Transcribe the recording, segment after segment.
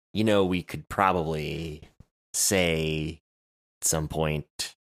we could probably say at some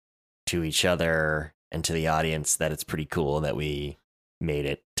point to each other and to the audience that it's pretty cool that we made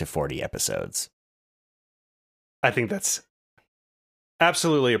it to 40 episodes. I think that's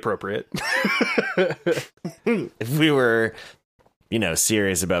absolutely appropriate. If we were,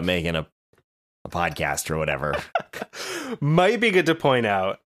 serious about making a podcast or whatever. Might be good to point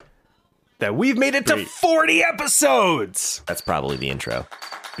out that we've made it to 40 episodes. That's probably the intro.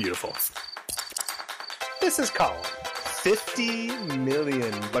 Beautiful. This is Colin. 50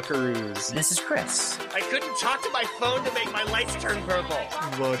 million buckaroos. This is Chris. I couldn't talk to my phone to make my lights turn purple.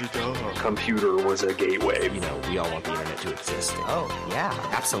 Computer was a gateway. We all want the internet to exist. Oh, yeah,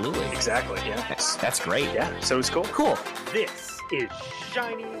 absolutely. Exactly, yeah. That's great. Yeah, so it's cool. Cool. This is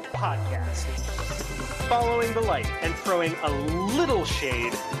Shiny Podcast. Following the light and throwing a little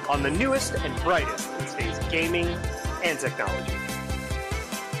shade on the newest and brightest in today's gaming and technology.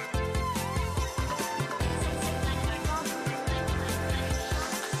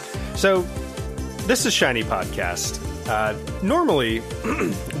 So, this is Shiny Podcast. Normally,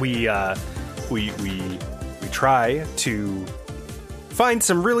 we try to find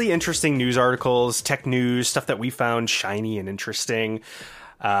some really interesting news articles, tech news, stuff that we found shiny and interesting.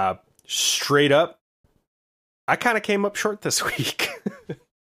 Straight up, I kind of came up short this week.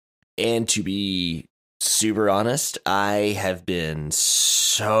 And to be super honest, I have been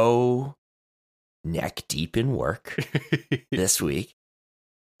so neck deep in work this week.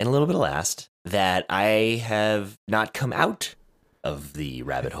 And a little bit of last, that I have not come out of the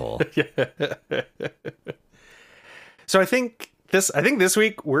rabbit hole. So I think this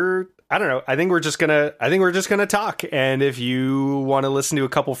week I think we're just gonna talk. And if you want to listen to a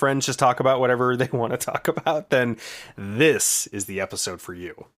couple friends just talk about whatever they want to talk about, then this is the episode for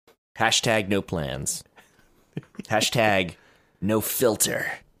you. Hashtag no plans. Hashtag no filter.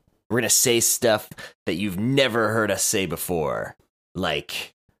 We're gonna say stuff that you've never heard us say before,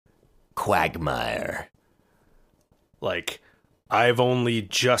 like Quagmire. Like, I've only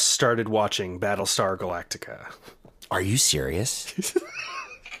just started watching Battlestar Galactica. Are you serious?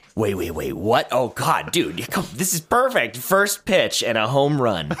 Wait, what? Oh, God, dude, this is perfect. First pitch and a home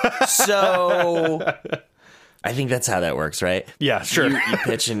run. So, I think that's how that works, right? Yeah, sure. You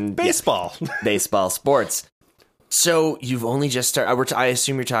pitch in baseball. Baseball, sports. So, you've only just started. I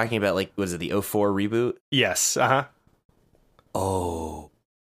assume you're talking about, was it the 04 reboot? Yes, uh-huh. Oh.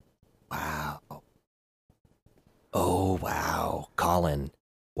 Wow. Oh, wow. Colin.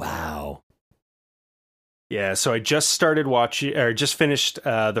 Wow. Yeah, so I just started watching, or just finished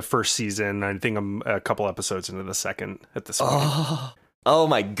the first season. I think I'm a couple episodes into the second at this point. Oh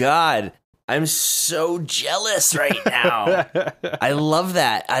my God. I'm so jealous right now. I love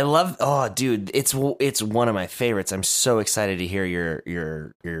that. Oh, dude, it's one of my favorites. I'm so excited to hear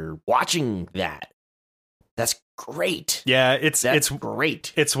you're watching that. That's great. Yeah, it's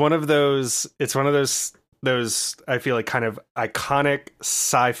great. It's one of those I feel like kind of iconic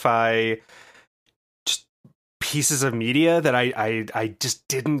sci-fi just pieces of media that I just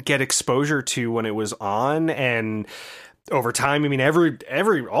didn't get exposure to when it was on. And over time, I mean,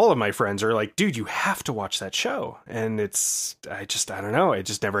 all of my friends are like, dude, you have to watch that show. And I don't know. It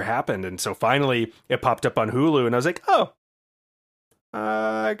just never happened. And so finally it popped up on Hulu and I was like, oh,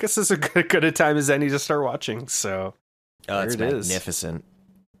 I guess this is as good a time as any to start watching. So that's magnificent.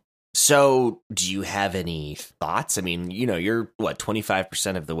 So do you have any thoughts? I mean, you're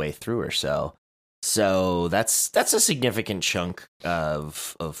 25% of the way through or so. So that's a significant chunk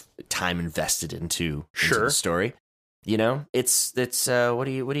of time invested into the story. It's what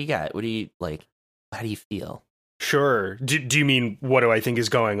do you got? What do you like? How do you feel? Sure. Do you mean what do I think is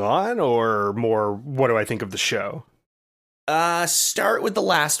going on, or more what do I think of the show? Start with the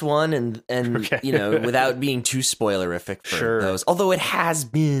last one and okay. Without being too spoilerific for those. Although it has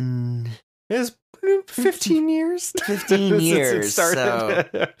been 15 years. 15 years. It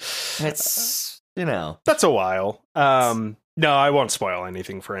started. So it's that's a while. No, I won't spoil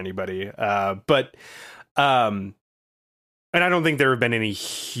anything for anybody. But and I don't think there have been any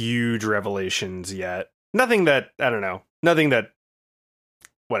huge revelations yet. Nothing that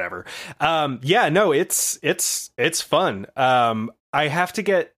whatever. Yeah, no, it's fun. I have to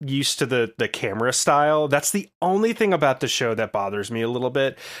get used to the camera style. That's the only thing about the show that bothers me a little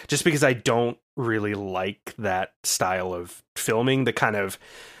bit, just because I don't really like that style of filming. The kind of,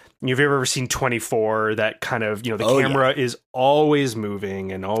 if you've ever seen 24, that kind of, the camera is always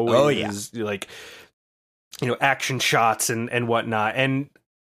moving and always action shots and whatnot. And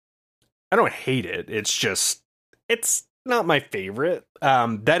I don't hate it. It's just, it's not my favorite.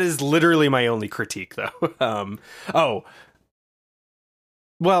 That is literally my only critique, though.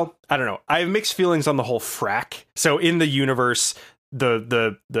 well, I don't know. I have mixed feelings on the whole frack. So in the universe,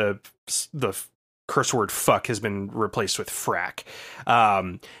 the curse word fuck has been replaced with frack.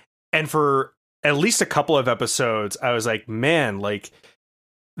 And for at least a couple of episodes, I was like, man, like,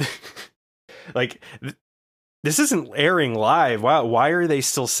 this isn't airing live. Wow, why are they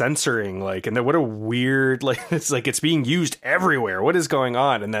still censoring? Like, and then what a weird, like, it's like it's being used everywhere. What is going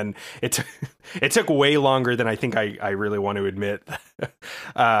on? And then it took way longer than I think I really want to admit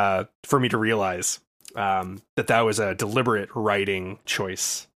for me to realize that was a deliberate writing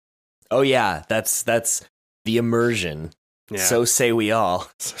choice. Oh yeah, that's the immersion. Yeah. So say we all.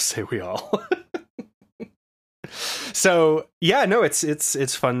 So say we all. So yeah, no,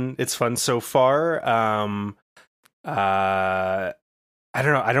 it's fun. It's fun so far. I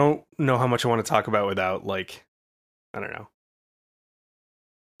don't know. I don't know how much I want to talk about without, like, I don't know.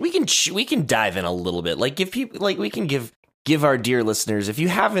 We can dive in a little bit. Like, give people, like, we can give our dear listeners, if you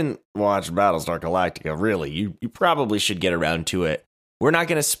haven't watched Battlestar Galactica, really, you probably should get around to it. We're not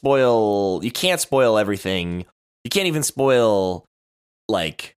going to spoil. You can't spoil everything. You can't even spoil,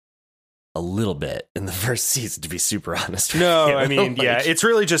 like, a little bit in the first season, to be super honest. No, I mean, like, yeah, it's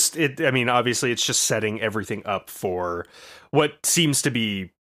really just it. I mean, obviously, it's just setting everything up for what seems to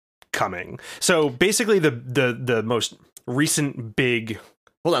be coming. So basically, the most recent big.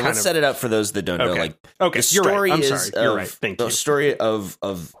 Hold on, let's set it up for those that don't know. Like, okay, the story you're right. I'm is sorry. You're right. Thank you. The story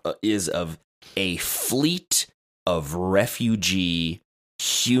is of a fleet of refugee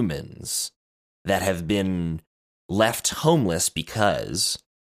humans that have been left homeless because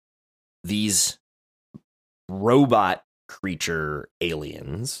these robot creature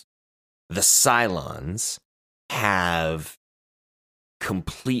aliens, the Cylons, have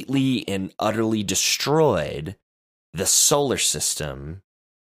completely and utterly destroyed the solar system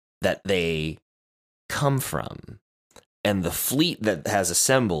that they come from. And the fleet that has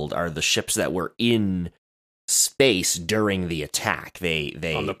assembled are the ships that were in space during the attack. They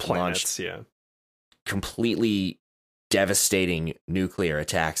on the planets, yeah. Completely devastating nuclear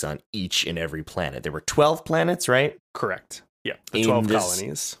attacks on each and every planet. There were 12 planets, right? Correct. Yeah, the 12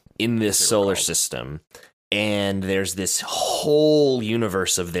 colonies in this solar system. And there's this whole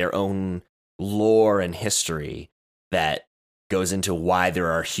universe of their own lore and history that goes into why there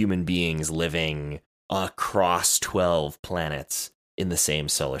are human beings living across 12 planets in the same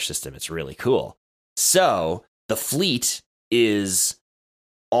solar system. It's really cool. So the fleet is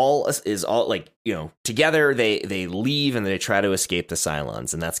all like, you know, together they leave and they try to escape the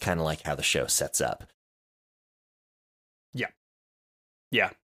Cylons, and that's kind of like how the show sets up.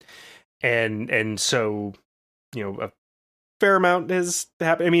 Yeah. And so, you know, a fair amount has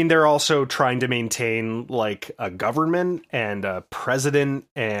happened. I mean, they're also trying to maintain like a government and a president,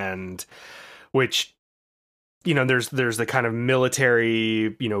 and which, you know, there's the kind of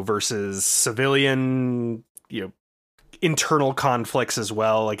military, you know, versus civilian, you know, internal conflicts as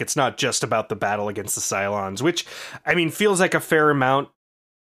well. Like, it's not just about the battle against the Cylons, which, I mean, feels like a fair amount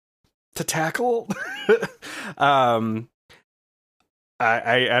to tackle.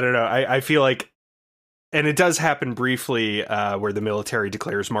 I don't know. I feel like, and it does happen briefly where the military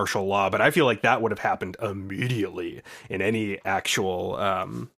declares martial law, but I feel like that would have happened immediately in any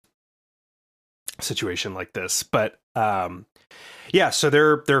actual situation like this. But yeah, so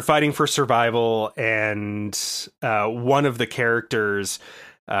they're fighting for survival, and one of the characters,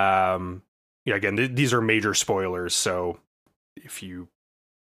 yeah, again, these are major spoilers, so if you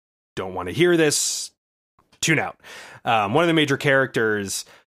don't want to hear this, tune out. One of the major characters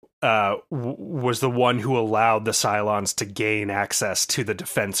was the one who allowed the Cylons to gain access to the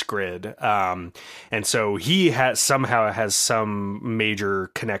defense grid. And so he somehow has some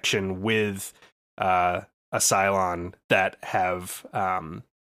major connection with a Cylon that have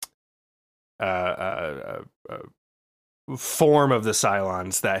form of the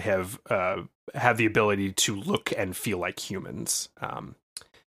Cylons that have the ability to look and feel like humans,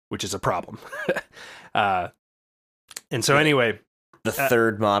 which is a problem. And so anyway, the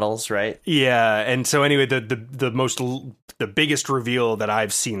third models, right? Yeah. And so anyway, the biggest reveal that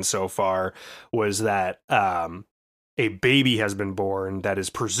I've seen so far was that a baby has been born that is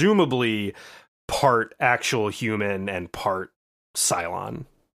presumably part actual human and part Cylon.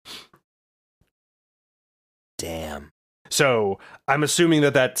 Damn. So I'm assuming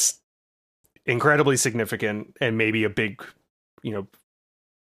that that's incredibly significant and maybe a big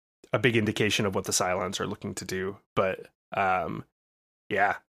indication of what the Cylons are looking to do. But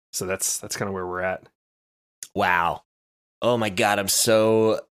yeah, so that's kind of where we're at. Wow. Oh my God, I'm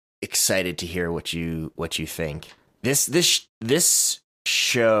so excited to hear what you think. This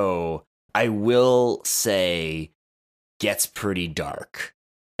show, I will say, gets pretty dark.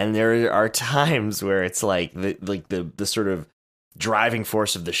 And there are times where it's like the sort of driving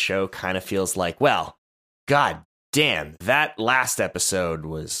force of the show kind of feels like, well, God damn, that last episode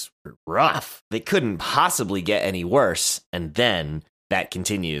was rough. They couldn't possibly get any worse. And then that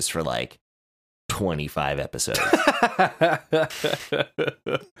continues for like 25 episodes.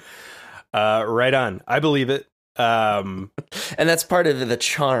 Right on. I believe it. And that's part of the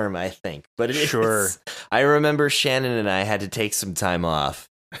charm, I think. But Sure. I remember Shannon and I had to take some time off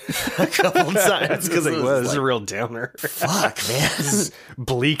a couple times because it was a real downer. Fuck, man. This is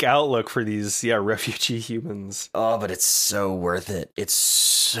bleak outlook for these refugee humans. Oh, but it's so worth it. It's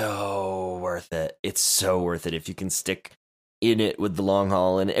so worth it. It's so worth it if you can stick in it with the long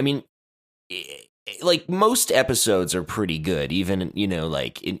haul. And I mean, like most episodes are pretty good, even,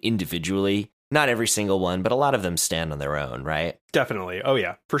 like individually. Not every single one, but a lot of them stand on their own, right? Definitely. Oh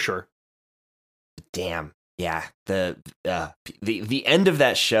yeah, for sure. Damn. Yeah. The end of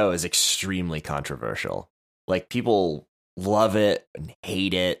that show is extremely controversial. Like, people love it and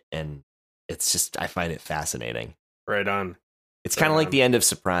hate it, and it's just, I find it fascinating. Right on. It's kind of like the end of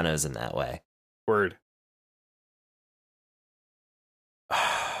Sopranos in that way. Word.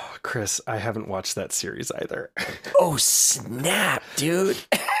 Chris, I haven't watched that series either. Oh, snap, dude.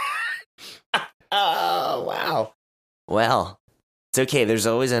 Oh, wow. Well, it's okay. There's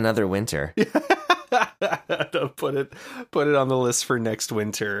always another winter. Put it on the list for next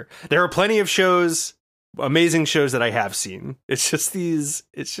winter. There are plenty of shows, amazing shows that I have seen. It's just these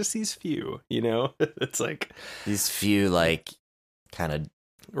few, It's like these few, like, kind of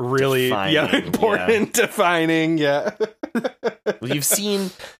really important, defining. Yeah. Well, you've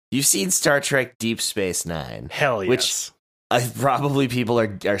seen Star Trek Deep Space Nine. Hell yes. Which probably people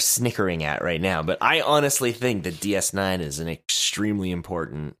are snickering at right now, but I honestly think that DS9 is an extremely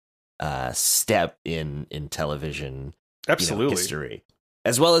important step in television absolutely history,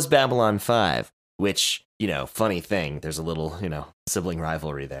 as well as Babylon 5, which, funny thing, there's a little, sibling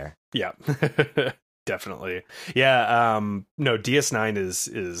rivalry there. Yeah. Definitely. Yeah, no, DS9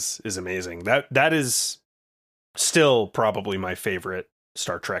 is amazing. That is still probably my favorite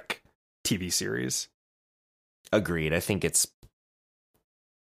Star Trek TV series. Agreed. I think it's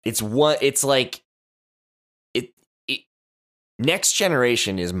like Next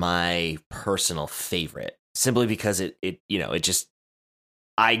Generation is my personal favorite, simply because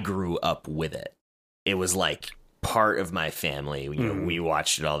I grew up with it. It was like part of my family. We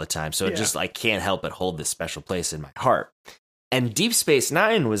watched it all the time. So I can't help but hold this special place in my heart. And Deep Space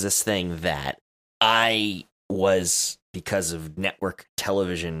Nine was this thing that I was, because of network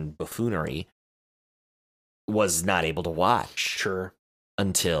television buffoonery, was not able to watch. Sure.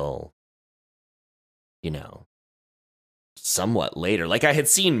 Until, somewhat later. Like, I had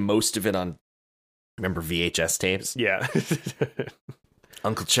seen most of it on, remember VHS tapes? Yeah.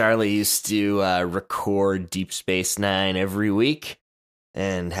 Uncle Charlie used to record Deep Space Nine every week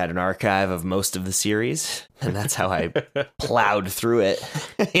and had an archive of most of the series. And that's how I plowed through it,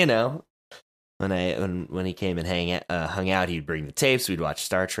 When he came and hung out, he'd bring the tapes. We'd watch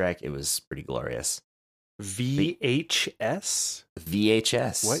Star Trek. It was pretty glorious. VHS?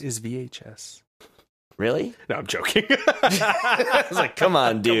 VHS. What is VHS? Really? No, I'm joking. I was like, come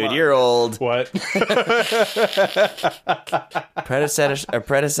on, dude, you're old. What?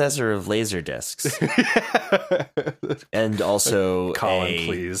 Predecessor of laser discs. And also Colin,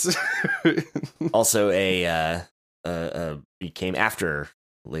 please. Also became after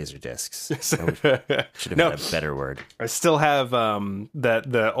laser discs. So should have had a better word. I still have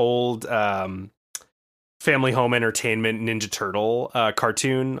the old Family Home Entertainment Ninja Turtle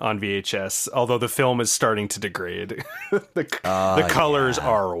cartoon on VHS, although the film is starting to degrade. The colors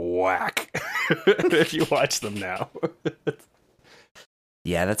are whack if you watch them now.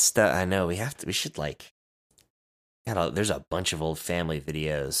 Yeah, that's I know. We should there's a bunch of old family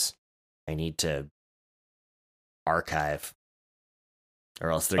videos I need to archive,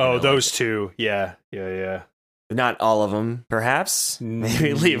 or else they're those two. Yeah. Not all of them, perhaps.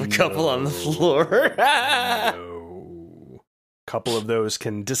 Maybe leave a couple on the floor. No. A couple of those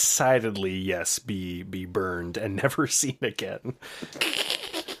can decidedly, yes, be burned and never seen again.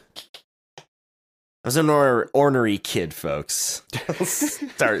 I was an ornery kid, folks. I'll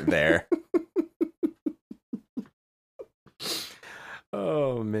start there.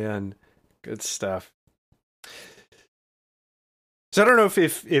 Oh, man. Good stuff. So I don't know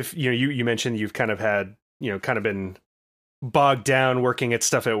if you mentioned you've kind of had, kind of been bogged down working at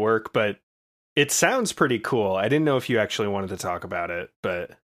stuff at work, but it sounds pretty cool. I didn't know if you actually wanted to talk about it, but,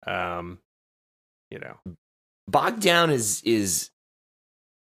 bogged down is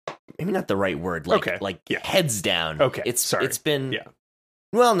maybe not the right word. Like heads down. Okay. It's been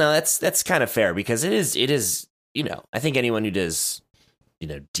Well, no, that's kind of fair because it is, I think anyone who does,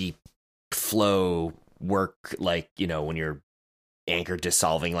 deep flow work, like, when you're anchored to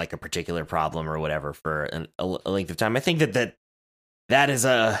solving like a particular problem or whatever for a length of time, I think that is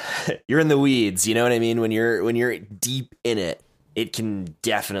you're in the weeds, you know what I mean? When you're deep in it, it can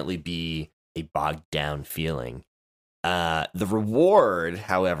definitely be a bogged down feeling. The reward,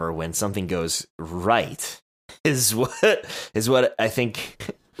 however, when something goes right, is what I think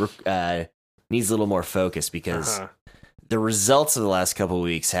needs a little more focus, because the results of the last couple of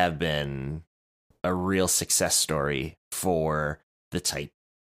weeks have been a real success story for the type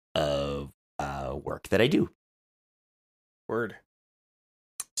of work that I do. Word.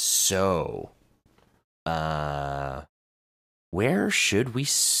 So, where should we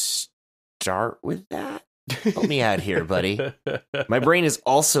start with that? Help me out here, buddy. My brain is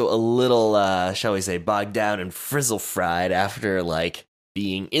also a little, shall we say, bogged down and frizzle fried after like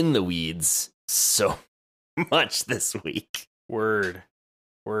being in the weeds so much this week. Word.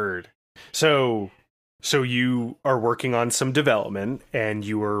 So you are working on some development, and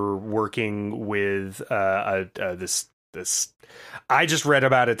you are working with this. I just read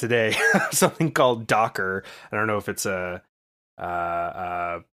about it today. Something called Docker. I don't know if it's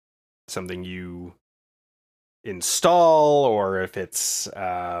something you install or if it's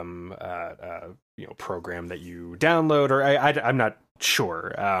program that you download, or I'm not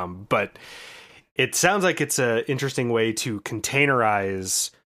sure. But it sounds like it's an interesting way to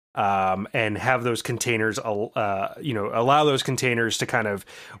containerize and have those containers, allow those containers to kind of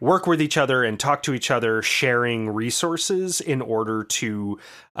work with each other and talk to each other, sharing resources in order to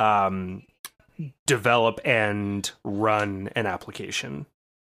develop and run an application.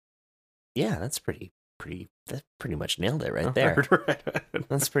 Yeah, that pretty much nailed it right there.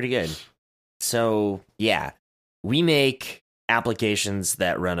 That's pretty good. So, yeah, we make applications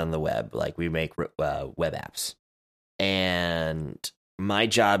that run on the web. Like, we make web apps. And my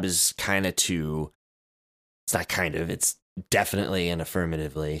job is it's definitely and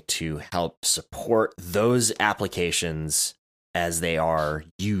affirmatively to help support those applications as they are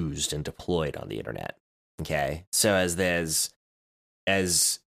used and deployed on the internet. Okay? So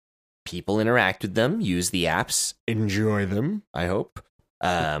as people interact with them, use the apps, enjoy them, I hope,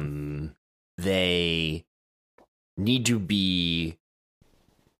 they need to be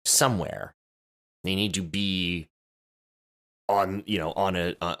somewhere. They need to be on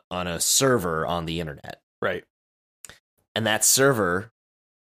a server on the internet. Right. And that server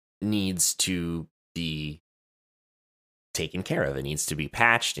needs to be taken care of. It needs to be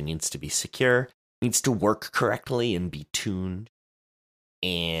patched. It needs to be secure. It needs to work correctly and be tuned.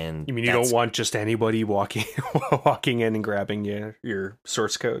 And you mean you don't want just anybody walking in and grabbing your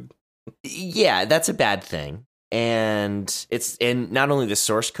source code? Yeah, that's a bad thing. And not only the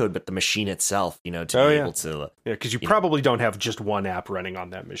source code, but the machine itself, to be able to... Yeah, because you probably don't have just one app running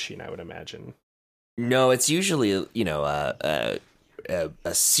on that machine, I would imagine. No, it's usually, a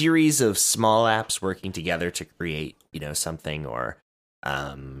series of small apps working together to create, something, or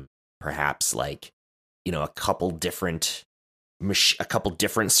perhaps like, a couple different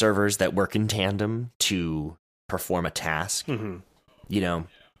servers that work in tandem to perform a task. Mm-hmm.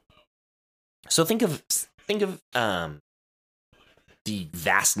 So think of the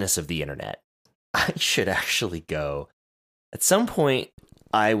vastness of the internet. I should actually go. At some point,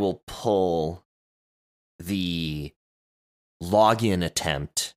 I will pull the login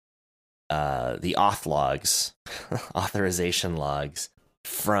attempt, the auth logs, authorization logs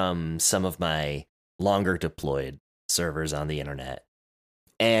from some of my longer deployed servers on the internet.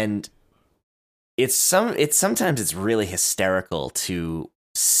 And sometimes it's really hysterical to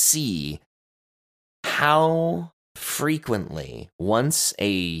see how frequently, once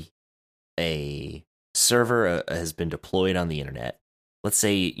a server has been deployed on the internet, let's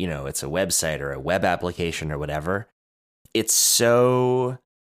say, it's a website or a web application or whatever, it's so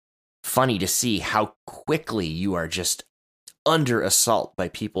funny to see how quickly you are just under assault by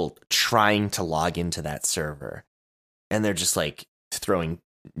people trying to log into that server. And they're just like throwing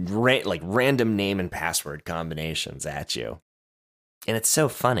random name and password combinations at you. And it's so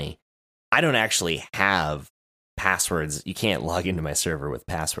funny. I don't actually have passwords. You can't log into my server with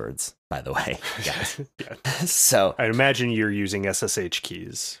passwords, by the way, guys. Yeah. So I imagine you're using SSH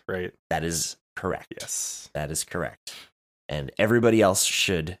keys, right? That is correct. Yes. That is correct. And everybody else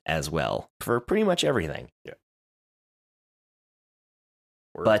should as well for pretty much everything. Yeah.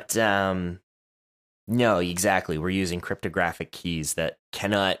 But no, exactly. We're using cryptographic keys that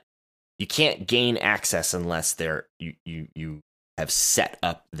you can't gain access unless you have set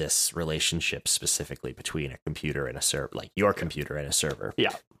up this relationship specifically between a computer and a server, like your computer and a server.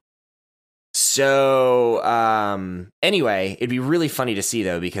 Yeah. So, anyway, it'd be really funny to see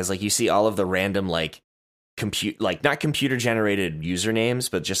though, because like you see all of the random like not computer generated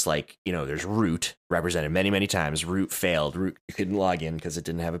usernames, but just like, you know, there's root represented many times. Root failed. Root, you couldn't log in because it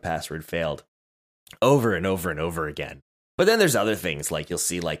didn't have a password, failed over and over and over again. But then there's other things like you'll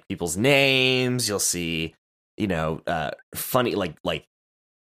see like people's names. You'll see, you know, funny like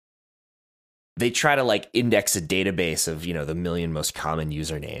they try to like index a database of, you know, the million most common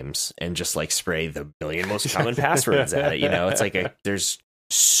usernames and just like spray the million most common passwords at it. You know, it's like there's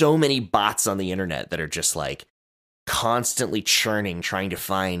so many bots on the internet that are just like constantly churning, trying to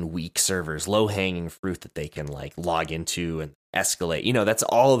find weak servers, low hanging fruit that they can like log into and escalate. You know, that's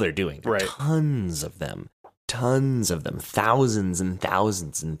all they're doing. There are tons of them, thousands and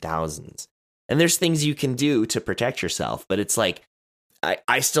thousands and thousands. And there's things you can do to protect yourself, but it's like,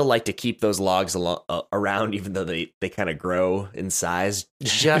 I still like to keep those logs around, even though they kind of grow in size,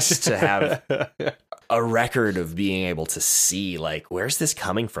 just to have a record of being able to see, like, where's this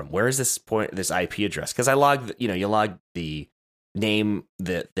coming from? Where is this IP address? Because I log, you know, you log the name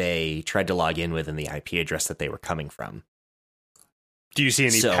that they tried to log in with and the IP address that they were coming from. Do you see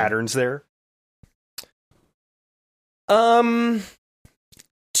any patterns there? To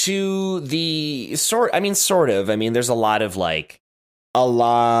the sort of. I mean, there's a lot of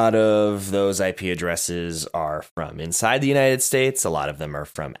those IP addresses are from inside the United States. A lot of them are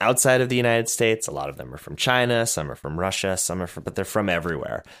from outside of the United States. A lot of them are from China. Some are from Russia. But they're from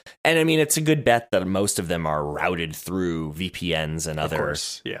everywhere. And I mean, it's a good bet that most of them are routed through VPNs and other,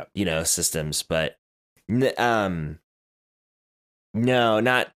 you know, systems. But no,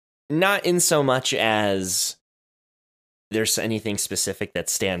 not in so much as there's anything specific that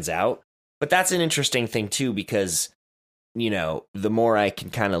stands out. But that's an interesting thing too, because, you know, the more I can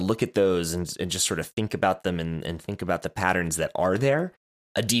kind of look at those and just sort of think about them and think about the patterns that are there,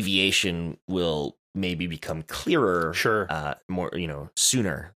 a deviation will maybe become clearer, more, you know,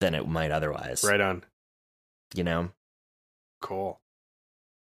 sooner than it might otherwise. Right on. You know? Cool.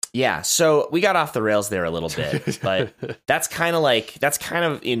 Yeah, so we got off the rails there a little bit, but that's kind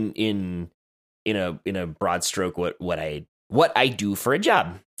of in a broad stroke what I do for a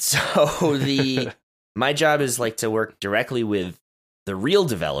job. So my job is like to work directly with the real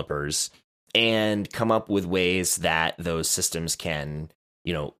developers and come up with ways that those systems can,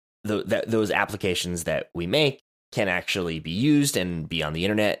 you know, those applications that we make can actually be used and be on the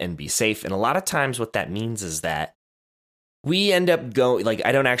internet and be safe. And a lot of times what that means is that we end up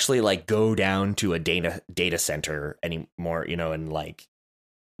I don't actually like go down to a data center anymore, you know, and like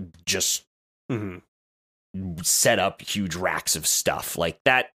just set up huge racks of stuff like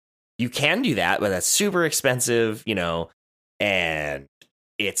that. You can do that, but that's super expensive, you know, and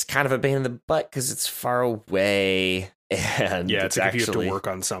it's kind of a pain in the butt because it's far away. And it's like if you have to work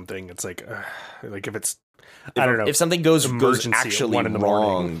on something, it's like if it's, I don't know, if something goes actually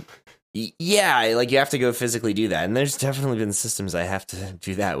wrong. Yeah, like you have to go physically do that. And there's definitely been systems I have to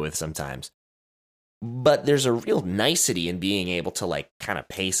do that with sometimes. But there's a real nicety in being able to like kind of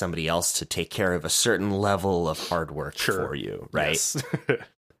pay somebody else to take care of a certain level of hard work for you, right? Yes.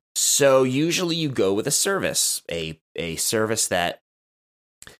 So usually you go with a service, a service that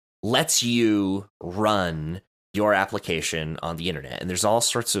lets you run your application on the internet. And there's all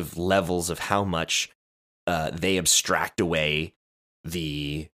sorts of levels of how much they abstract away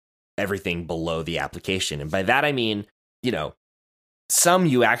everything below the application. And by that, I mean, you know, some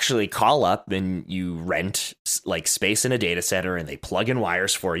you actually call up and you rent like space in a data center and they plug in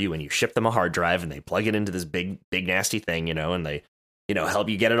wires for you and you ship them a hard drive and they plug it into this big nasty thing, you know, and they, you know, help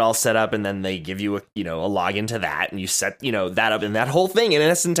you get it all set up, and then they give you a login to that, and you set, you know, that up and that whole thing, and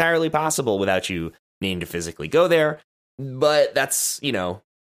it's entirely possible without you needing to physically go there. But that's, you know,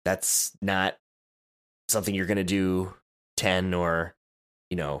 that's not something you're going to do 10 or,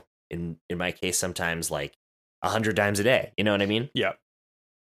 you know, in my case, sometimes like 100 times a day. You know what I mean? Yeah.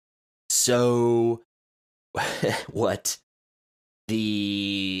 So what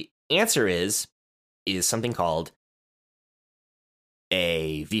the answer is something called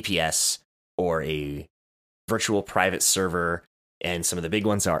a VPS, or a virtual private server. And some of the big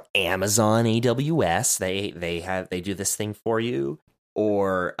ones are Amazon AWS. They do this thing for you,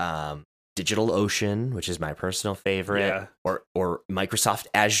 or DigitalOcean, which is my personal favorite, or Microsoft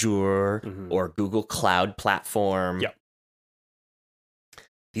Azure, or Google Cloud Platform. Yep.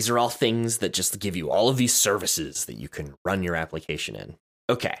 These are all things that just give you all of these services that you can run your application in.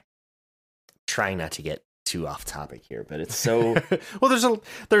 Okay. Trying not to get too off topic here, but it's so well,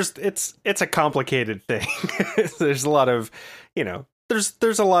 it's a complicated thing. There's a lot of,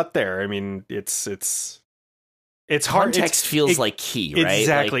 there's a lot there. I mean, it's hard. Context feels like key, right?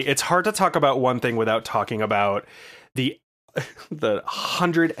 Exactly. Like, it's hard to talk about one thing without talking about the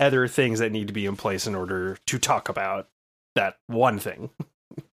 100 other things that need to be in place in order to talk about that one thing.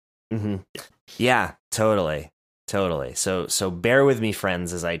 mm-hmm. Yeah, totally. So bear with me,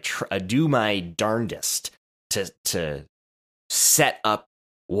 friends, as I do my darndest to set up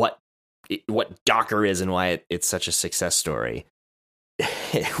what Docker is and why it's such a success story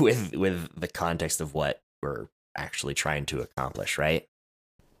with the context of what we're actually trying to accomplish, right?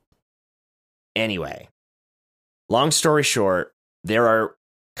 Anyway, long story short, there are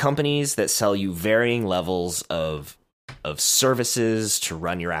companies that sell you varying levels of services to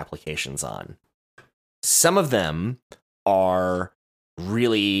run your applications on. Some of them are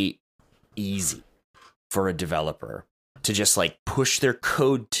really easy for a developer to just like push their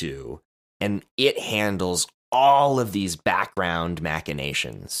code to, and it handles all of these background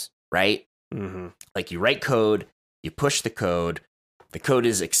machinations, right? Mm-hmm. Like you write code, you push the code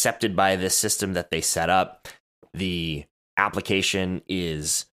is accepted by this system that they set up. The application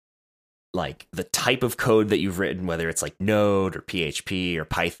is like the type of code that you've written, whether it's like Node or PHP or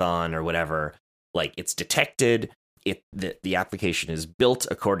Python or whatever, like it's detected. The application is built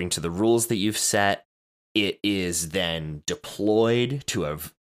according to the rules that you've set. It is then deployed to a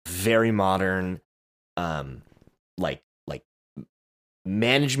very modern, like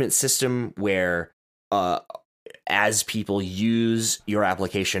management system where, as people use your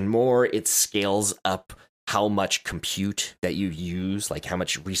application more, it scales up how much compute that you use, like how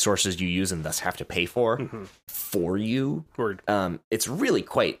much resources you use and thus have to pay for you. Word. It's really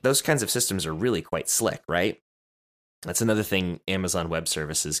those kinds of systems are really quite slick, right? That's another thing Amazon Web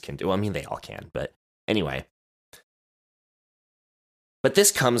Services can do. Well, I mean, they all can, but anyway. But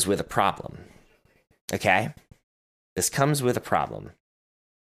this comes with a problem, okay? This comes with a problem.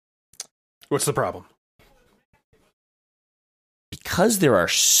 What's the problem? Because there are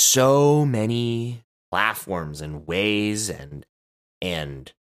so many platforms and ways and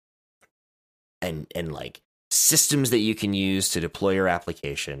like systems that you can use to deploy your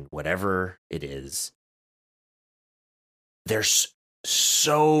application, whatever it is, there's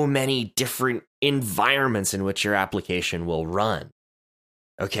so many different environments in which your application will run.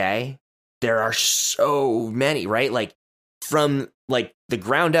 Okay? There are so many, right? Like from like the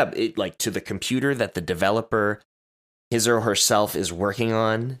ground up, like to the computer that the developer his or herself is working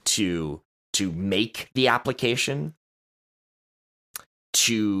on to make the application,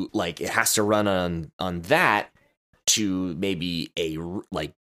 to like it has to run on that, to maybe a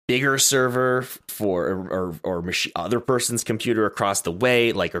like bigger server for or machine, other person's computer across the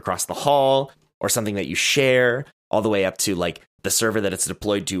way, like across the hall, or something that you share, all the way up to like the server that it's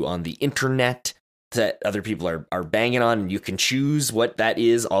deployed to on the internet that other people are banging on, and you can choose what that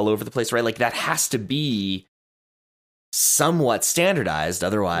is all over the place, right? Like that has to be somewhat standardized.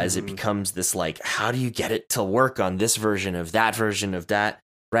 Otherwise it becomes this like, how do you get it to work on this version of that,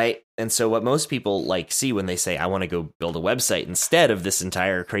 right? And so what most people like see when they say, I want to go build a website instead of this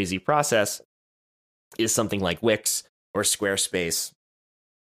entire crazy process, is something like Wix or Squarespace,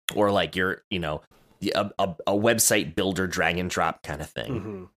 or like your, a website builder drag and drop kind of thing.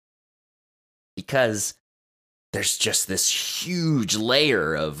 Mm-hmm. Because there's just this huge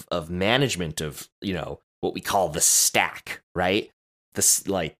layer of management of, what we call the stack, right? This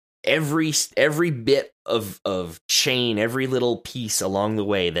like every bit of chain, every little piece along the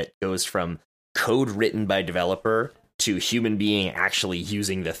way that goes from code written by developer to human being actually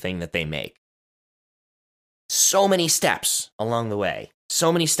using the thing that they make. So many steps along the way.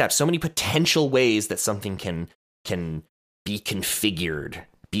 So many steps, so many potential ways that something can be configured,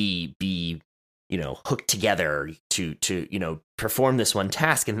 be hooked together to perform this one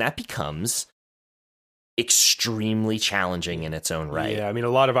task, and that becomes extremely challenging in its own right. Yeah, I mean, a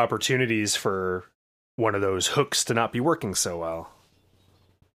lot of opportunities for one of those hooks to not be working so well.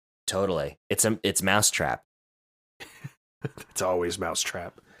 Totally. It's Mousetrap. It's always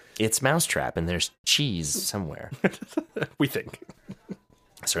Mousetrap. It's Mousetrap, and there's cheese somewhere. We think.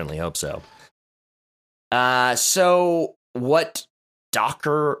 I certainly hope so. So what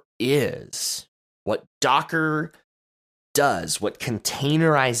Docker is, what Docker does, what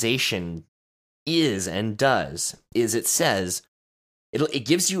containerization is and does, is it says it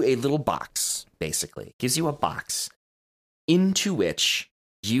gives you a little box, basically. It gives you a box into which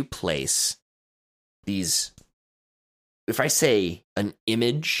you place these. If I say an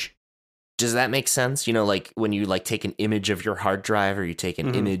image, does that make sense? Like when you like take an image of your hard drive, or you take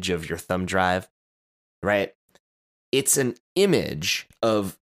an image of your thumb drive, right? It's an image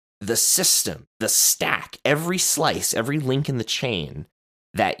of the system, the stack, every slice, every link in the chain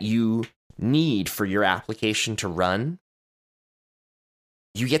that you need for your application to run.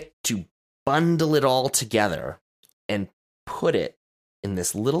 You get to bundle it all together and put it in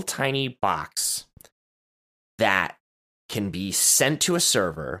this little tiny box that can be sent to a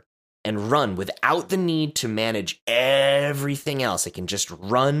server and run without the need to manage everything else. It can just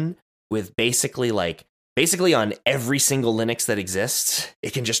run with basically on every single Linux that exists.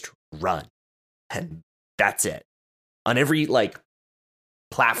 It can just run, and that's it. On every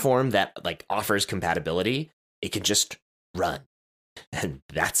platform that offers compatibility, it can just run, and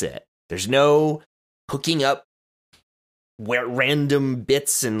that's it. There's no hooking up where random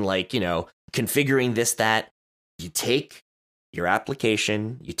bits and configuring this, that. You take your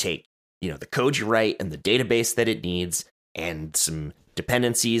application, you take the code you write and the database that it needs, and some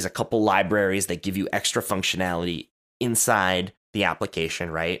dependencies, a couple libraries that give you extra functionality inside the application,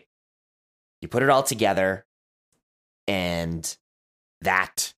 right? You put it all together, and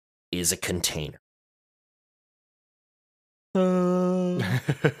that is a container. Now,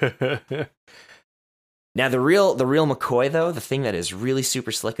 the real McCoy, though, the thing that is really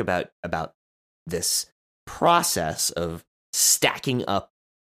super slick about this process of stacking up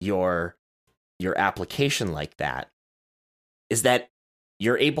your application like that is that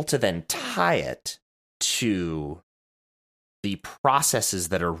you're able to then tie it to the processes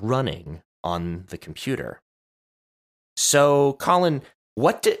that are running on the computer. So, Colin,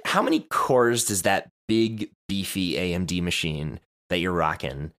 how many cores does that big, beefy AMD machine that you're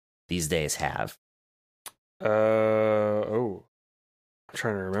rocking these days have? I'm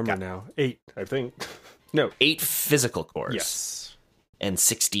trying to remember now. 8, I think. No. 8 physical cores. Yes. And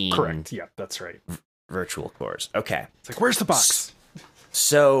 16. Correct. Yeah, that's right. Virtual cores. Okay. It's like, where's the box?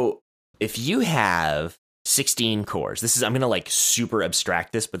 So if you have 16 cores, I'm going to super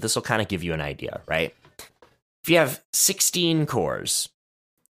abstract this, but this will kind of give you an idea, right? If you have 16 cores,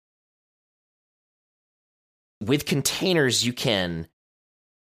 with containers, you can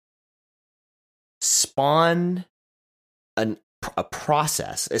spawn a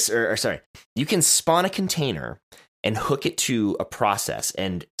process, you can spawn a container and hook it to a process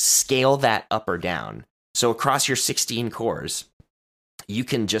and scale that up or down. So across your 16 cores, you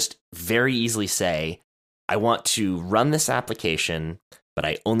can just very easily say, I want to run this application, but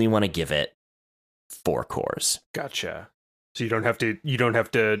I only want to give it 4 cores. Gotcha. So you don't have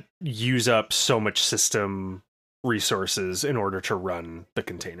to use up so much system resources in order to run the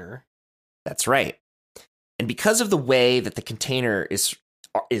container. That's right. And because of the way that the container is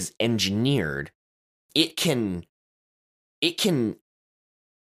engineered, it can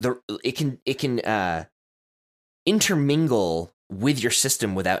intermingle with your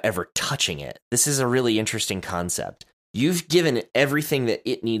system without ever touching it. This is a really interesting concept. You've given it everything that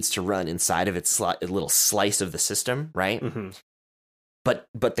it needs to run inside of its little slice of the system, right? Mm-hmm.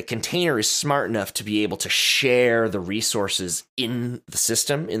 But the container is smart enough to be able to share the resources in the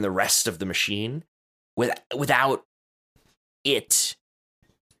system, in the rest of the machine, without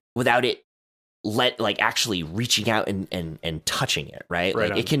it actually reaching out and touching it, right?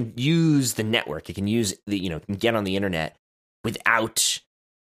 Right on. It can use the network, it can use can get on the internet without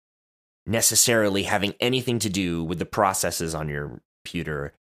necessarily having anything to do with the processes on your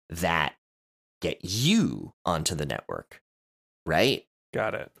computer that get you onto the network, right?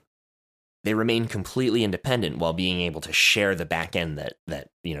 Got it. They remain completely independent while being able to share the back end that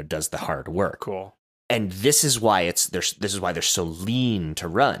does the hard work. Cool. And this is why they're so lean to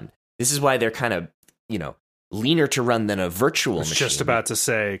run. This is why they're kind of, leaner to run than a virtual machine. Just about to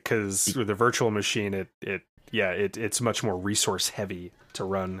say, because with a virtual machine, it's much more resource heavy to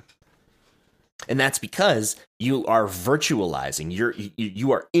run. And that's because you are virtualizing.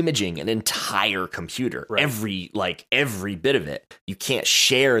 You are imaging an entire computer, right. every bit of it. You can't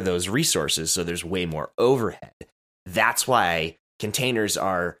share those resources, so there's way more overhead. That's why containers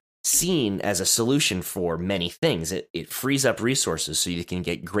are seen as a solution for many things. It frees up resources so you can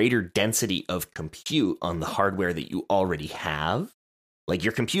get greater density of compute on the hardware that you already have. Like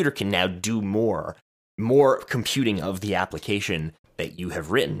your computer can now do more computing of the application that you have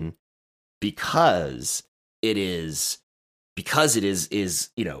written because it is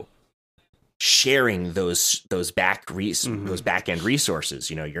sharing those back end resources,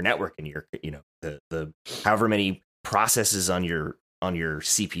 your network and your the however many processes on your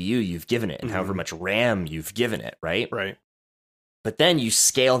CPU you've given it, and however much RAM you've given it, right? Right. But then you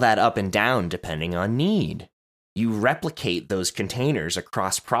scale that up and down depending on need. You replicate those containers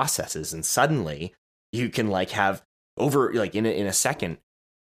across processes, and suddenly you can have over in a second,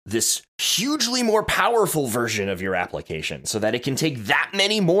 this hugely more powerful version of your application so that it can take that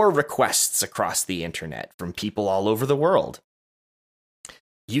many more requests across the internet from people all over the world.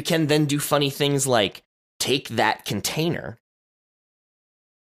 You can then do funny things like take that container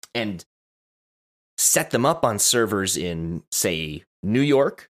and set them up on servers in, say, New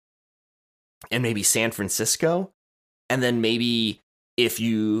York and maybe San Francisco. And then maybe if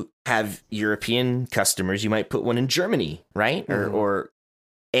you have European customers, you might put one in Germany, right?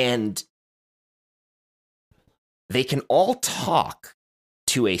 And they can all talk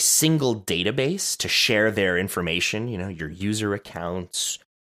to a single database to share their information, your user accounts,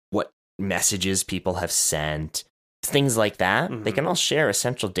 what messages people have sent, things like that. Mm-hmm. They can all share a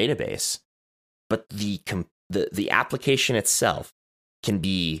central database, but the application itself can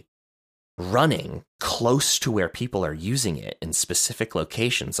be running close to where people are using it in specific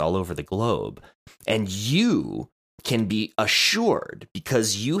locations all over the globe. And you can be assured,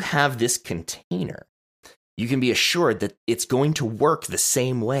 because you have this container, you can be assured that it's going to work the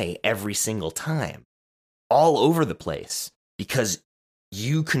same way every single time, all over the place, because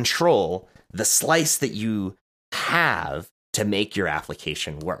you control the slice that you have to make your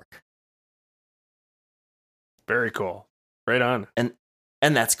application work. Very cool. Right on.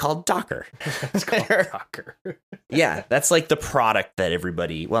 And that's called Docker. It's called Docker. Yeah, that's like the product that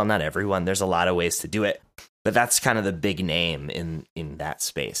everybody, well, not everyone, there's a lot of ways to do it, but that's kind of the big name in that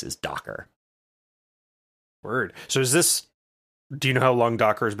space is Docker. Word. So do you know how long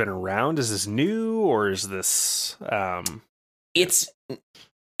Docker has been around? Is this new, or is this...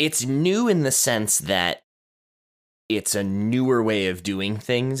 It's new in the sense that it's a newer way of doing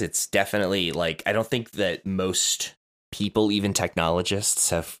things. It's definitely like, I don't think that most people, even technologists,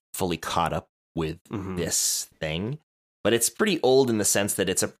 have fully caught up with this thing, but it's pretty old in the sense that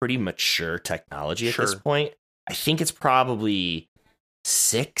it's a pretty mature technology at this point. I think it's probably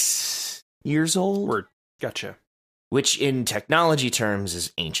 6 years old. Word. Gotcha. Which in technology terms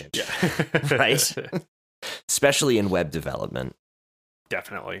is ancient, yeah. Right? Especially in web development.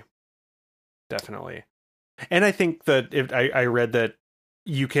 Definitely. And I think that I read that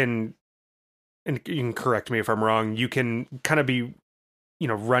you can, and you can correct me if I'm wrong, you can kind of be,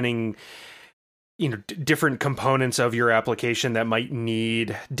 running, different components of your application that might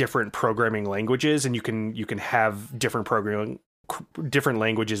need different programming languages, and you can have different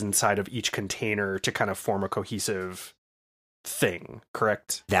languages inside of each container to kind of form a cohesive thing,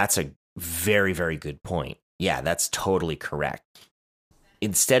 correct? That's a very, very good point. Yeah, that's totally correct.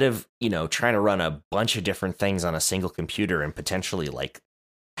 Instead of, trying to run a bunch of different things on a single computer and potentially like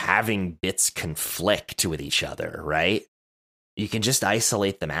having bits conflict with each other, right? You can just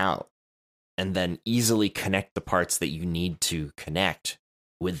isolate them out and then easily connect the parts that you need to connect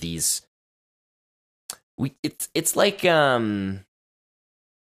with these. It's like it's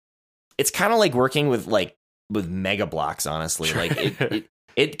kind of like working with Mega Blocks, honestly. Sure. Like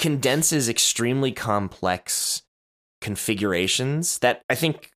it condenses extremely complex configurations that I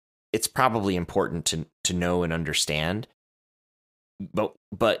think it's probably important to know and understand, but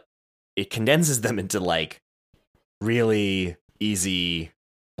it condenses them into like really easy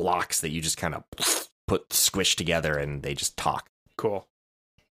blocks that you just kind of squish together and they just talk. Cool.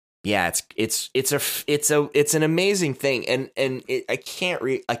 Yeah, it's an amazing thing, and I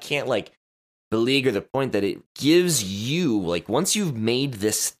can't like beleaguer the point that it gives you, like, once you've made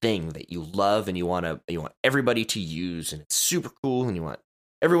this thing that you love and you want everybody to use, and it's super cool and you want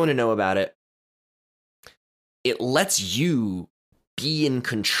everyone to know about it, it lets you be in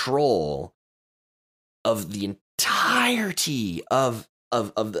control of the entirety of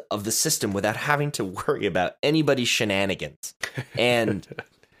the system without having to worry about anybody's shenanigans. And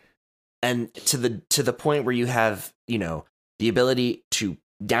to the point where you have, the ability to,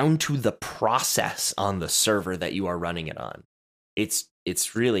 down to the process on the server that you are running it on. It's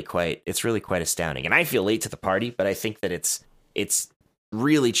really quite astounding. And I feel late to the party, but I think that it's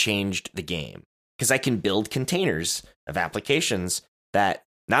really changed the game, because I can build containers of applications that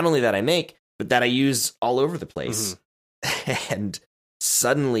not only that I make, but that I use all over the place. Mm-hmm. And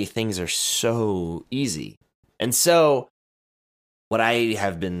suddenly things are so easy. And so what I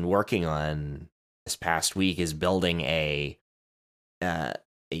have been working on this past week is building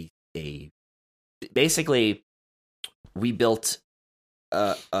basically we built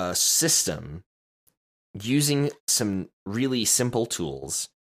a system using some really simple tools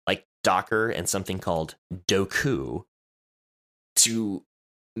like Docker and something called Doku to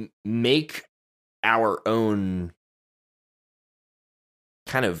make our own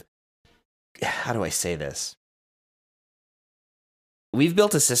kind of, how do I say this? We've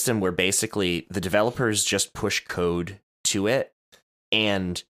built a system where basically the developers just push code to it,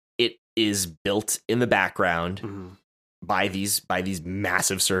 and is built in the background Mm-hmm. by these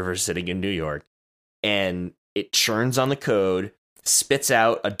massive servers sitting in New York, and it churns on the code, spits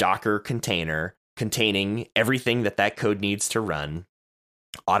out a Docker container containing everything that code needs to run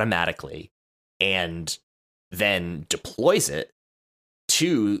automatically, and then deploys it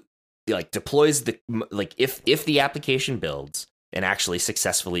to if the application builds and actually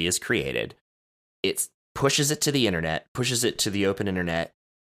successfully is created, it pushes it to the internet, pushes it to the open internet,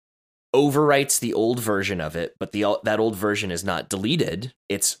 overwrites the old version of it, but that old version is not deleted.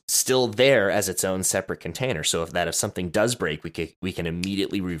 It's still there as its own separate container. So if something does break, we can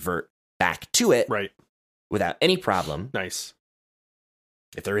immediately revert back to it, Right. without any problem. Nice.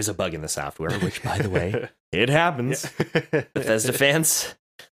 If there is a bug in the software, which, by the way, it happens. Yeah. Bethesda fans.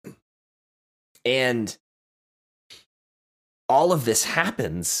 And all of this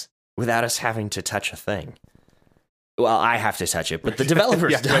happens without us having to touch a thing. Well, I have to touch it, but the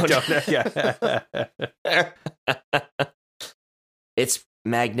developers don't. Yeah. It's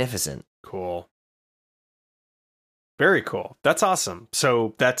magnificent. Cool. Very cool. That's awesome.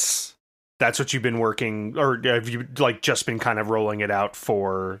 So that's what you've been working, or have you just been kind of rolling it out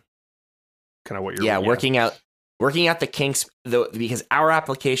for kind of what you're working out the kinks, though, because our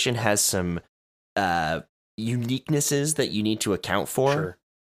application has some uniquenesses that you need to account for. Sure.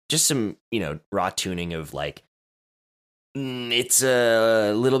 Just some, raw tuning of it's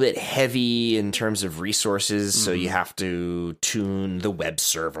a little bit heavy in terms of resources, so you have to tune the web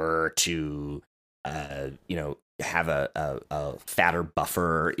server to, have a fatter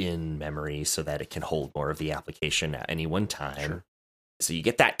buffer in memory so that it can hold more of the application at any one time. Sure. So you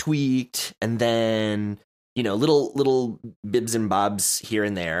get that tweaked, and then, little bibs and bobs here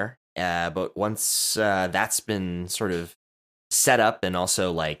and there. But once that's been sort of set up and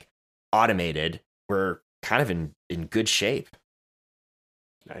also automated, we're kind of in good shape.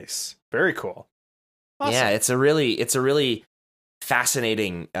 Nice. Very cool. Awesome. Yeah, it's a really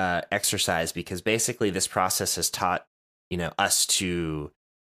fascinating exercise, because basically this process has taught us to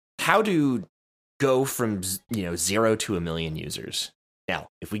how to go from 0 to 1 million users. Now,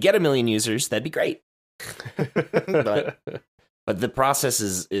 if we get 1 million users, that'd be great. but the process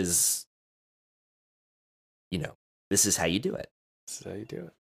is this is how you do it. This is how you do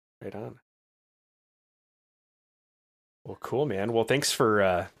it. Right on. Well, cool, man. Well, thanks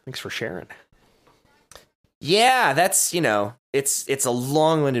for sharing. Yeah, that's, it's a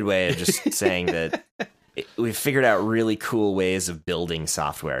long-winded way of just saying that we've figured out really cool ways of building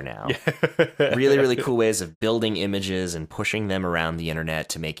software now. Yeah. Really, really cool ways of building images and pushing them around the internet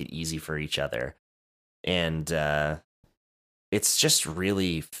to make it easy for each other. And it's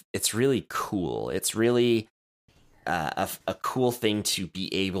really cool. It's really a cool thing to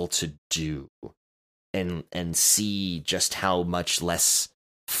be able to do and see just how much less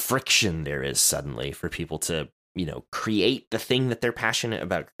friction there is suddenly for people to, create the thing that they're passionate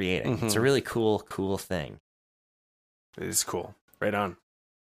about creating. Mm-hmm. It's a really cool thing. It is cool. Right on.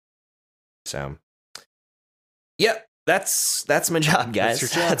 So, yep, that's my job, guys.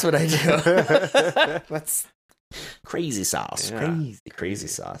 That's your job. That's what I do. That's crazy sauce. Yeah. Crazy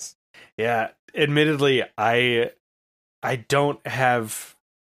sauce. Yeah. Admittedly, I don't have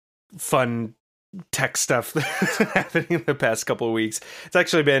fun tech stuff that's happening in the past couple of weeks. It's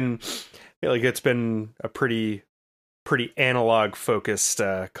actually been it's been a pretty analog focused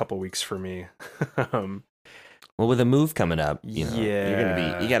couple of weeks for me. Well, with a move coming up, you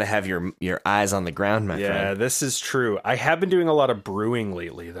Yeah. got to have your eyes on the ground, my Yeah, friend. this is true. I have been doing a lot of brewing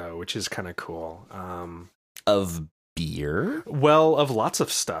lately, though, which is kind of cool. Of beer? Well, of lots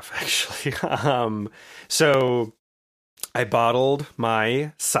of stuff, actually. So I bottled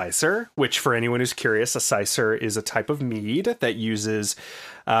my Sicer, which, for anyone who's curious, a Sicer is a type of mead that uses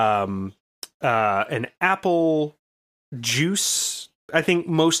an apple juice, I think,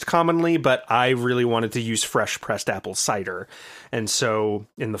 most commonly, but I really wanted to use fresh pressed apple cider. And so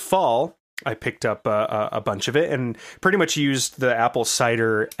in the fall, I picked up a bunch of it and pretty much used the apple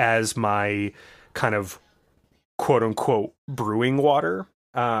cider as my kind of quote unquote brewing water.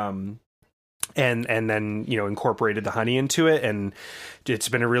 And then, incorporated the honey into it. And it's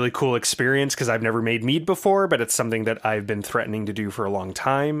been a really cool experience because I've never made mead before, but it's something that I've been threatening to do for a long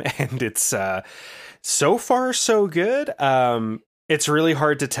time. And it's so far so good. It's really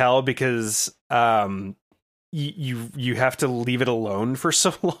hard to tell because you have to leave it alone for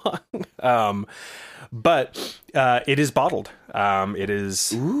so long. But it is bottled. It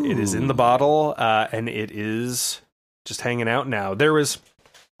is in the bottle, and it is just hanging out now. There was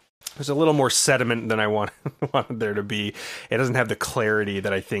there's a little more sediment than I wanted there to be. It doesn't have the clarity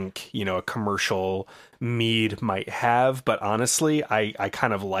that I think, a commercial mead might have. But honestly, I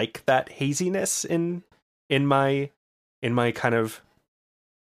kind of like that haziness in my kind of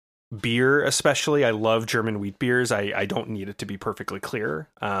beer, especially. I love German wheat beers. I don't need it to be perfectly clear.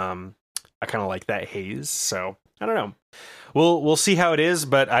 I kind of like that haze. So I don't know. We'll see how it is,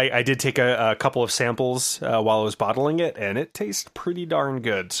 but I did take a couple of samples while I was bottling it, and it tastes pretty darn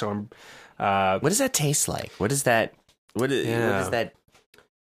good. So I'm. What does that taste like? What is that? What is that?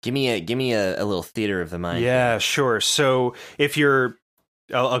 Give me a little theater of the mind. Yeah, sure. So if you're,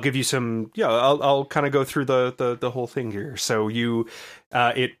 I'll give you some. Yeah, I'll kind of go through the whole thing here. So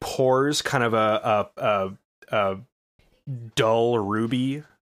it pours kind of a dull ruby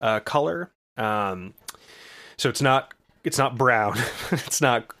color. So it's not brown. it's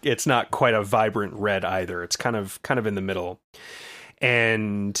not quite a vibrant red either. It's kind of in the middle.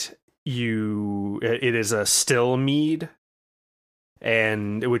 And it is a still mead,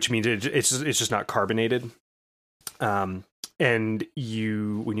 and which means it's just not carbonated. And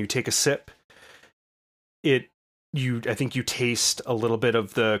when you take a sip, I think you taste a little bit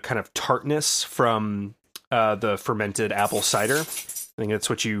of the kind of tartness from the fermented apple cider. I think that's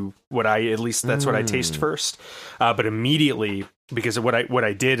what I taste first. But immediately, because what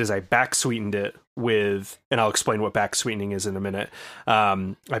I did is I back sweetened it with, and I'll explain what back sweetening is in a minute.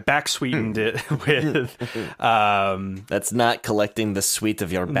 I back sweetened it with. That's not collecting the sweet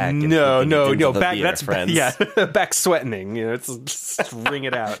of your back. No. Back. That's friends. Back sweatening. It's just wring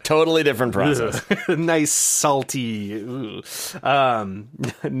it out. Totally different process. Nice salty.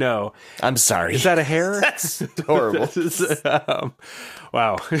 No, I'm sorry. Is that a hair? That's horrible.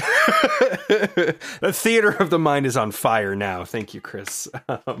 Wow. The theater of the mind is on fire now. Thank you, Chris.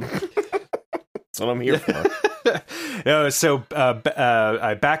 That's what I'm here for. So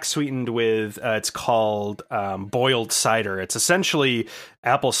I back sweetened with, it's called boiled cider. It's essentially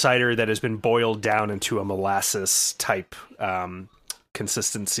apple cider that has been boiled down into a molasses type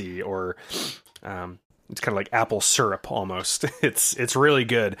consistency, or it's kind of like apple syrup almost. It's really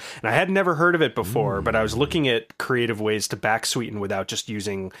good. And I had never heard of it before, but I was looking at creative ways to back sweeten without just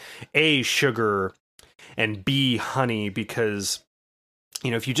using A, sugar, and B, honey, because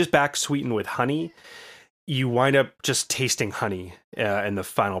if you just back sweeten with honey, you wind up just tasting honey in the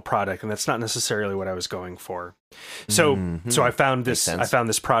final product, and that's not necessarily what I was going for. So I found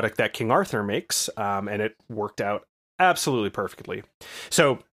this product that King Arthur makes, and it worked out absolutely perfectly.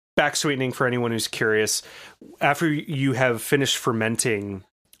 So back sweetening, for anyone who's curious, after you have finished fermenting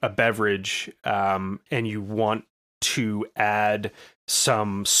a beverage, and you want to add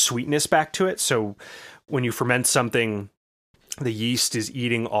some sweetness back to it. So when you ferment something, the yeast is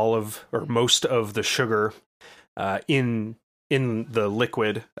eating all of, or most of, the sugar in the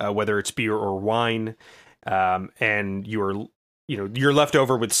liquid, whether it's beer or wine, and you're left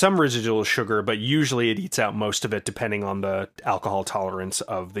over with some residual sugar, but usually it eats out most of it depending on the alcohol tolerance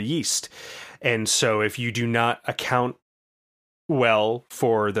of the yeast. And so if you do not account well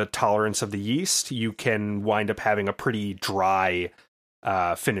for the tolerance of the yeast, you can wind up having a pretty dry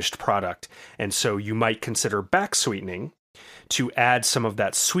finished product. And so you might consider back sweetening to add some of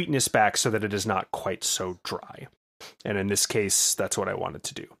that sweetness back so that it is not quite so dry. And in this case, that's what I wanted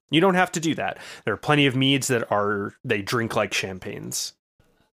to do. You don't have to do that. There are plenty of meads that they drink like champagnes.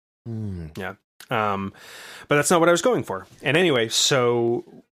 Yeah. But that's not what I was going for. And anyway, so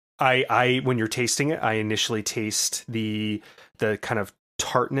I when you're tasting it, I initially taste the kind of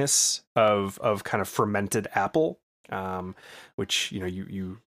tartness of kind of fermented apple, which,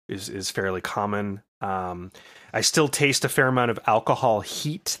 is fairly common. I still taste a fair amount of alcohol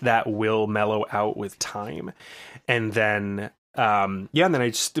heat that will mellow out with time. And then, and then I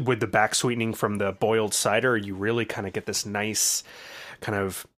just, with the back sweetening from the boiled cider, you really kind of get this nice kind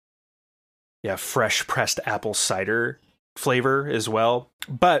of, fresh pressed apple cider flavor as well.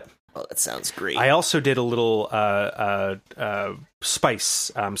 But oh, that sounds great. I also did a little,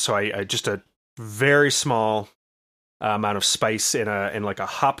 spice. So I just a very small amount of spice in like a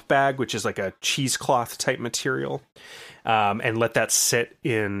hop bag, which is like a cheesecloth type material, and let that sit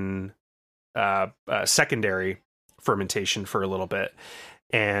in secondary fermentation for a little bit.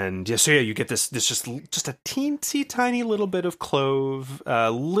 And you get this just a teensy tiny little bit of clove,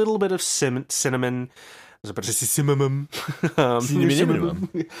 a little bit of cinnamon. I was about to say cinnamon. A little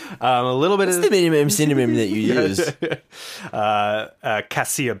bit. What's the minimum cinnamon that you use?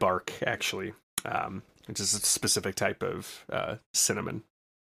 Cassia bark, actually. Which is a specific type of cinnamon.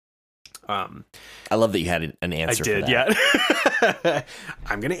 I love that you had an answer. I did, for that. yeah.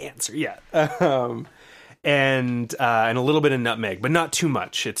 I'm going to answer, yeah. and a little bit of nutmeg, but not too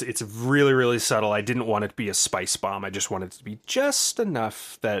much. It's really, really subtle. I didn't want it to be a spice bomb. I just wanted it to be just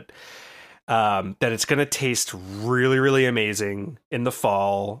enough that it's going to taste really, really amazing in the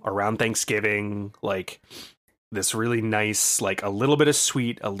fall around Thanksgiving. Like this really nice, like a little bit of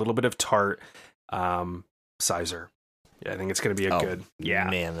sweet, a little bit of tart, Sizer. Yeah, I think it's going to be a good. Yeah,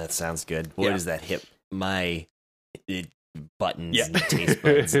 man, that sounds good. Boy, does that hit my buttons Yeah. and taste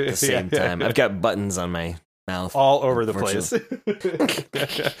buds at the same time. I've got buttons on my mouth all over the place.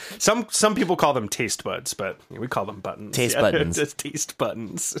 Some people call them taste buds, but we call them buttons. Taste buttons. Just taste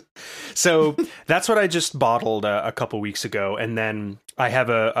buttons. So that's what I just bottled a couple weeks ago, and then I have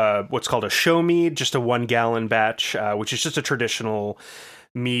a what's called a show mead, just a 1 gallon batch, which is just a traditional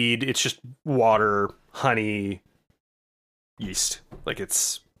mead. It's just water, honey, yeast. Like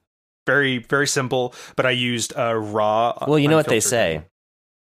it's very, very simple. But I used a raw. Well, you know what they unfiltered- say.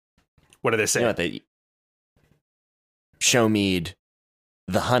 What do they say? You know what they show mead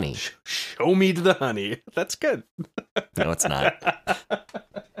the honey. Show me the honey. That's good. No, it's not.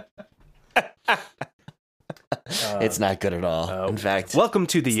 It's not good at all. In fact, Welcome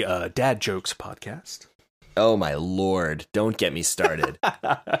to the Dad Jokes podcast. oh my lord, don't get me started.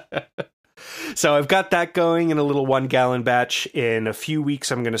 So I've got that going in a little 1 gallon batch. In a few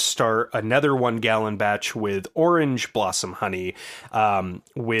weeks, I'm going to start another 1 gallon batch with orange blossom honey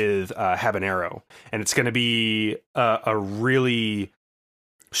with habanero. And it's going to be a really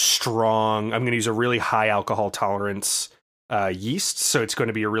strong, I'm going to use a really high alcohol tolerance yeast. So it's going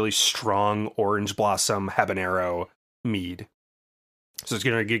to be a really strong orange blossom habanero mead. So it's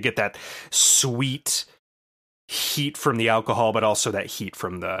going to get that sweet heat from the alcohol, but also that heat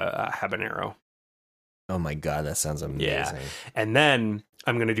from the habanero. Oh my god, that sounds amazing. Yeah. And then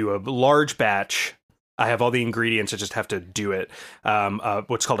I'm going to do a large batch. I have all the ingredients. I just have to do it.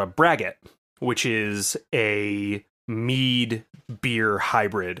 What's called a braggot, which is a mead beer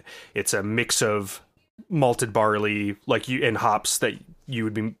hybrid. It's a mix of malted barley, and hops that you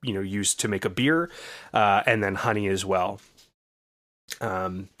would be, used to make a beer, and then honey as well.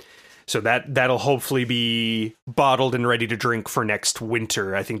 So that'll hopefully be bottled and ready to drink for next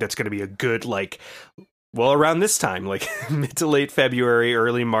winter. I think that's going to be a good, around this time, mid to late February,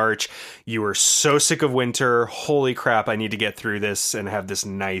 early March. You were so sick of winter. Holy crap, I need to get through this and have this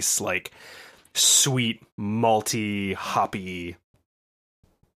nice, sweet, malty, hoppy.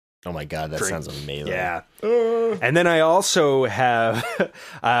 Oh my god, that drink. sounds amazing. Yeah. And then I also have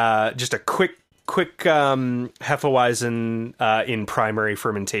just a quick Hefeweizen in primary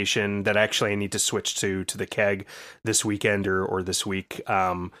fermentation that actually I need to switch to the keg this weekend or this week,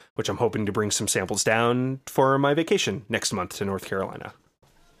 which I'm hoping to bring some samples down for my vacation next month to North Carolina.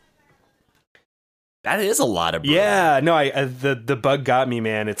 That is a lot of brew. Yeah, no, the bug got me,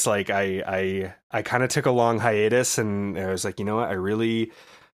 man. It's like I kind of took a long hiatus, and I was like, you know what, I really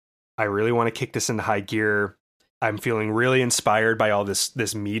want to kick this into high gear. I'm feeling really inspired by all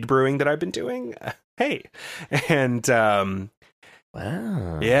this mead brewing that I've been doing. Hey, and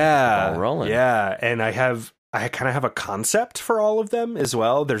Wow. yeah, All rolling. yeah, and I kind of have a concept for all of them as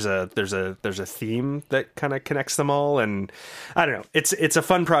well. There's a theme that kind of connects them all, and I don't know. It's a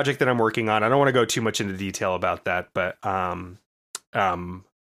fun project that I'm working on. I don't want to go too much into detail about that, but I've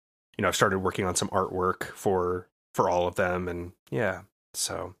started working on some artwork for all of them, and yeah,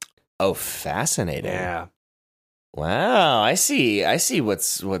 so Oh, fascinating. yeah. Wow, I see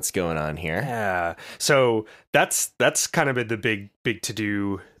what's going on here. Yeah. So that's kind of the big to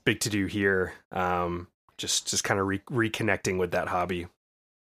do here. Just kind of reconnecting with that hobby.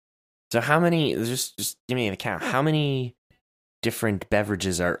 So how many, just give me an account, how many different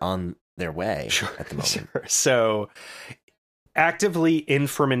beverages are on their way at the moment? Sure. So actively in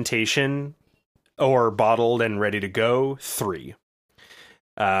fermentation or bottled and ready to go, 3.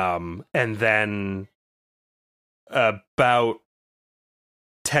 And then about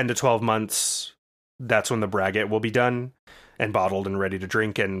 10 to 12 months, that's when the braggot will be done and bottled and ready to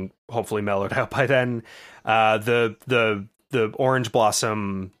drink and hopefully mellowed out by then. The orange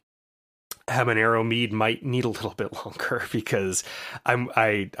blossom habanero mead might need a little bit longer because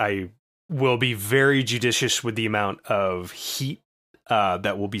I will be very judicious with the amount of heat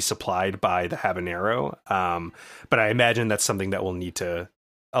that will be supplied by the habanero. But I imagine that's something that will need a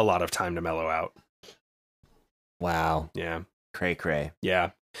lot of time to mellow out. Wow. Yeah. Cray. Yeah.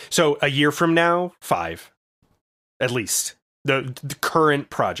 So a year from now, 5, at least the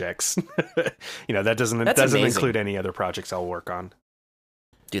current projects. That doesn't amazing. include any other projects I'll work on.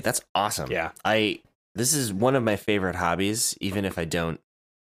 Dude, that's awesome. Yeah. This is one of my favorite hobbies, even if I don't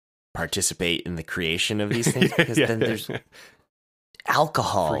participate in the creation of these things, because then there's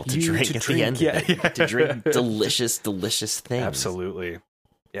alcohol For to you drink to at drink, the end yeah, of it. yeah. To drink delicious, delicious things. Absolutely.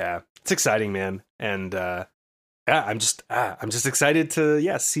 Yeah. It's exciting, man. And I'm just excited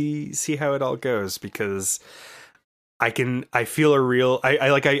to see how it all goes, because I feel a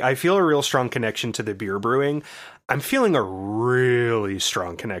real strong connection to the beer brewing. I'm feeling a really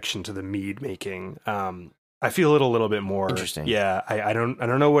strong connection to the mead making. I feel it a little bit more. Interesting. Yeah. I don't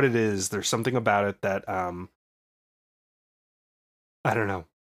know what it is. There's something about it that I don't know.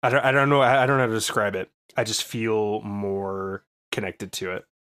 I don't know. I don't know how to describe it. I just feel more connected to it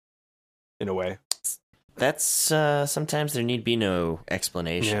in a way. That's sometimes there need be no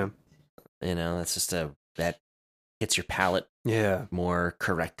explanation. Yeah. You know, that's just that hits your palate Yeah. more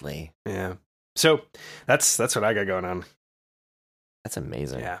correctly. Yeah. So that's what I got going on. That's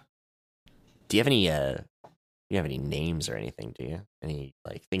amazing. Yeah. Do you have any names or anything? Do you any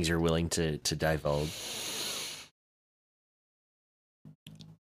like things you're willing to divulge?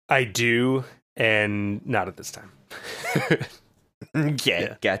 I do, and not at this time. Okay,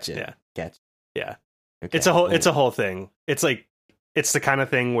 Yeah. gotcha. Yeah. Gotcha. Yeah. Okay. It's a whole thing. It's like, it's the kind of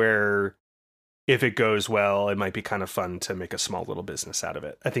thing where if it goes well, it might be kind of fun to make a small little business out of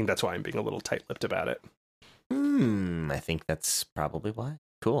it. I think that's why I'm being a little tight-lipped about it. I think that's probably why.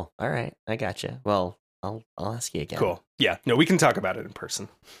 Cool. All right, I gotcha. Well, I'll ask you again. Cool. Yeah. No, we can talk about it in person.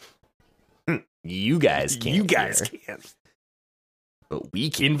 You guys can't. You guys here, can. but we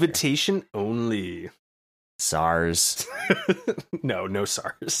can. Invitation only. SARS. No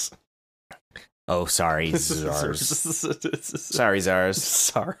SARS. Oh, sorry, Zars. Sorry, Zars.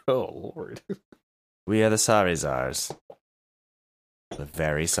 Sorry. Oh, Lord. We are the sorry Zars. The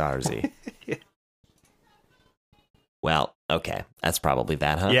very Sarsy. Well, okay. That's probably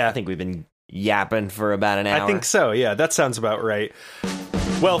that, huh? Yeah. I think we've been yapping for about an hour. I think so. Yeah, that sounds about right.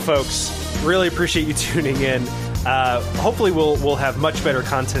 Well, folks, really appreciate you tuning in. Hopefully we'll have much better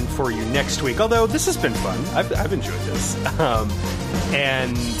content for you next week. Although this has been fun. I've enjoyed this.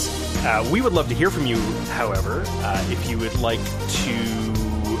 And we would love to hear from you, however, if you would like to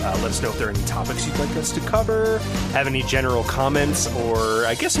let us know if there are any topics you'd like us to cover, have any general comments, or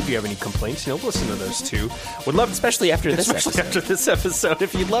I guess if you have any complaints, listen to those too. Would love, especially after this episode. after this episode,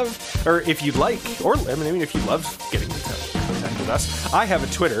 if you'd love, or if you'd like, or I mean, if you love getting in contact with us. I have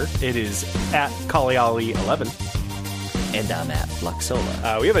a Twitter. It is @Kaliali11. And I'm at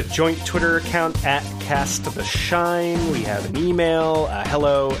Luxola. We have a joint Twitter account @CastTheShine. We have an email,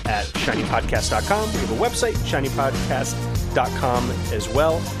 hello@shinypodcast.com. We have a website, shinypodcast.com as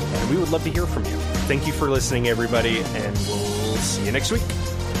well. And we would love to hear from you. Thank you for listening, everybody, and we'll see you next week.